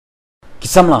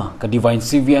Kisamla ke Divine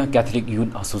Savior Catholic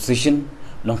Youth Association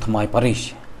Nongthymmai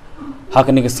Parish.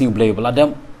 Hakani ke sing blay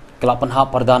beladam kelapan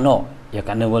hak pardano ya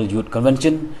Annual Youth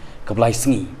Convention ke belai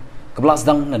singi. Kebelas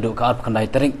dang naduk ke arp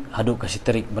kandai terik haduk ke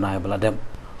siterik benai beladam.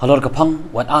 Halor kepang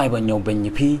wat ai ban nyob ben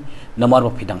nyipi namar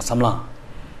bapidang samla.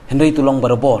 Hendai tulong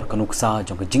barabor kanuksa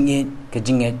jong ke jinget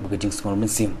bege jing sngol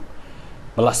mensim.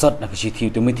 Belasot nak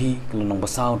sithi tumiti kelonong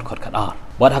basau dekat kat ar.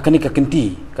 Wat hakani ke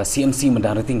kenti ke CMC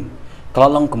Madanrting.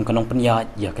 Kelalong kumkanong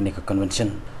penyat ya kini ke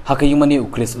convention. Hak yung mani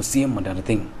uklis usim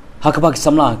Madanrting. Hak bagi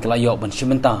samla kelayok ban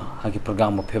simenta hak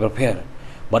program prepare.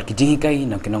 Buat kijingikai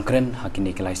nang kenong keren hak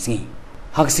ini kelai singi.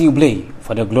 Hak singi blay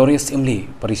pada glorious imli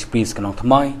Parish Peace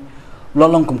Nongthymmai.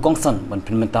 Lalong kumkongsan ban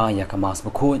pinmenta ya kemas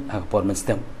bekut hak performance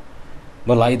stem.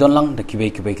 Berlai don lang de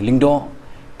kibai kelingdo.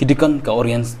 Kidikan ke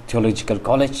Orient Theological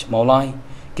College Maulai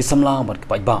kisamla buat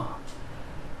kepaiba.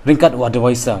 Ringkat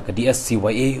wadawaisa ke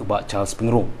DSCYA ubak Charles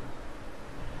Pingro.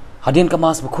 Hadian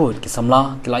kemas bekut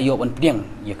kisamla kilayok ban pediang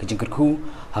ya ke jengkerku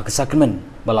hak sakramen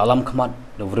balalam khamat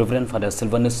the Reverend Father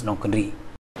Silvanus Nongkendri.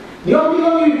 Yo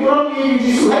burong ni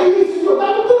Yesus hai Yesus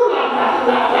tak betul lah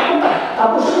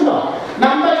apa sendo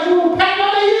nampak tu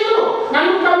pengen itu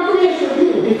ngamu kamu tu Yesus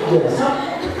itu biasa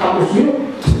kamu sih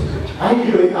ai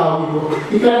kita tahu itu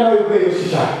ikan ada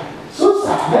yang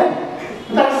susah kan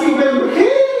tak sih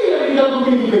berkiri dalam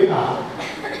dunia kita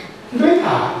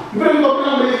mereka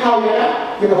pernah mereka ya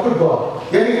kita football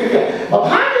jadi kriket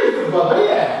apa ni football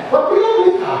ya apa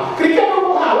mereka kriket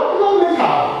apa mereka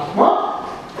mau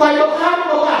kayak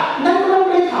apa nak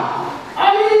mereka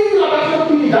ai lawan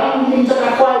itu dalam ini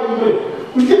cakap kuat itu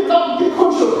mungkin tak mungkin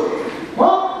konsol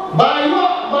mau bayu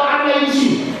berada di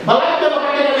sini balai dia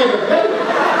berada di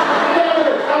mana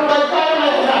kan baik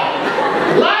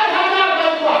lain hanya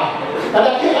baik ada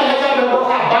kita hanya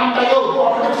berdoa bantai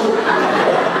doa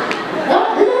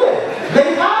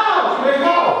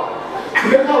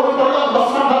mereka berdoa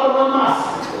bersama baru emas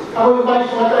kalau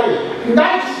Parish Madanrting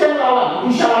naik sekian lawan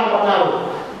insyaallah pengaruh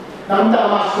nanti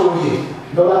masuk uji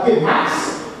doakan max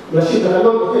Rashid kalau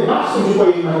doakan max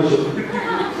menjumpai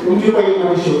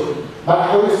manusia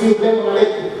bahkan Rashid boleh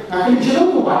mengalir nanti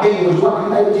jenuh pakai berjuang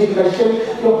kita uji Rashid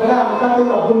yang pernah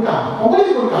kita bunkam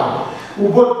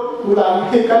ubud ulang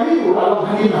kali ulang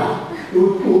hadina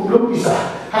belum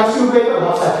bisa hasil mereka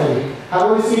bahasa kali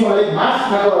kalau isi mulai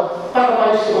mas kalau para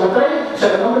Parish Madanrting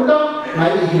saya mengenal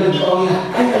mari kita orangnya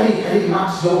kali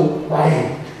mas jauh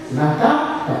baik nanti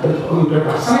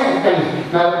berpasang kali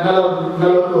kalau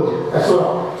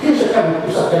kasur kita akan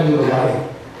pusat kali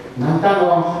baik nanti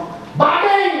orang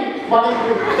badeng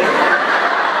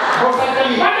pusat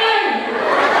kali badeng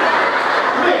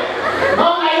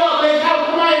mau ayo lekau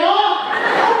kemai no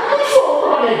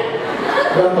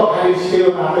contoh hari sekali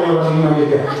apa yang orang ini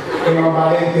dia kalau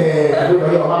balik ke aduh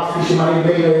bayi mas isi mari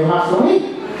bayi mas ni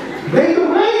bayi tu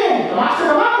bayi mas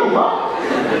apa no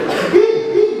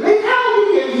bayi kau ni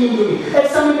yang ini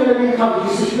eksamen dari kau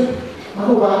di situ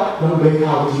mahu bayi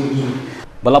kau di sini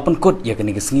Balapan kut ya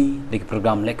kini kesengi di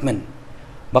program lekmen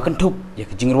bahkan tup ya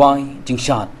ke jingruai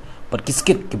jingshat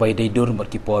berkiskit ke bayi daidur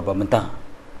berkipor bamenta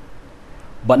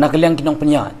bat nakaliang kinong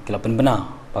penyat kelapan benar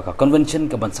baka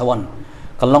convention ke bansawan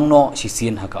kalong no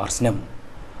sisian hak arsnem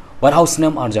war house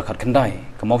nem arja khat khandai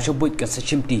kamau shobut ka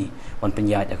sechimti wan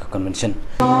penyat ya convention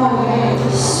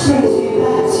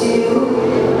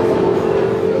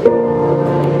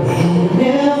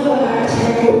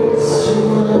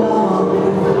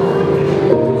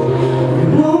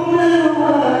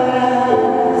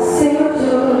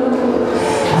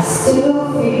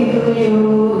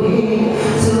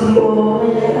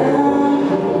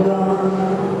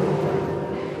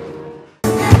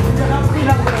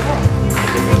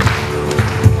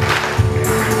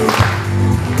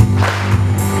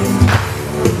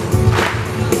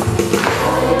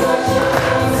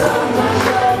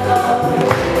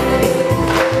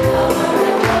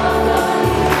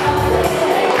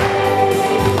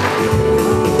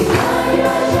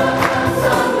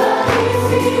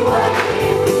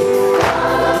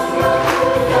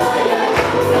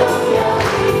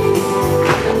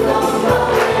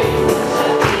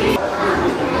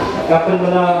Kapan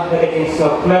mana dari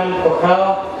instrumen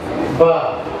kokal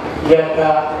ba yang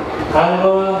ka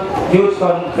Annual Youth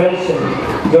Convention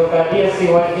joka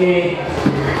DSCYA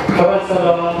kawan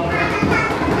salong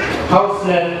house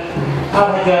nen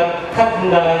ahajar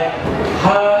katndai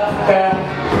ha ka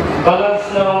balance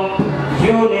nong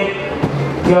unit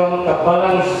yang ka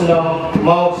balance nong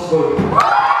mouse school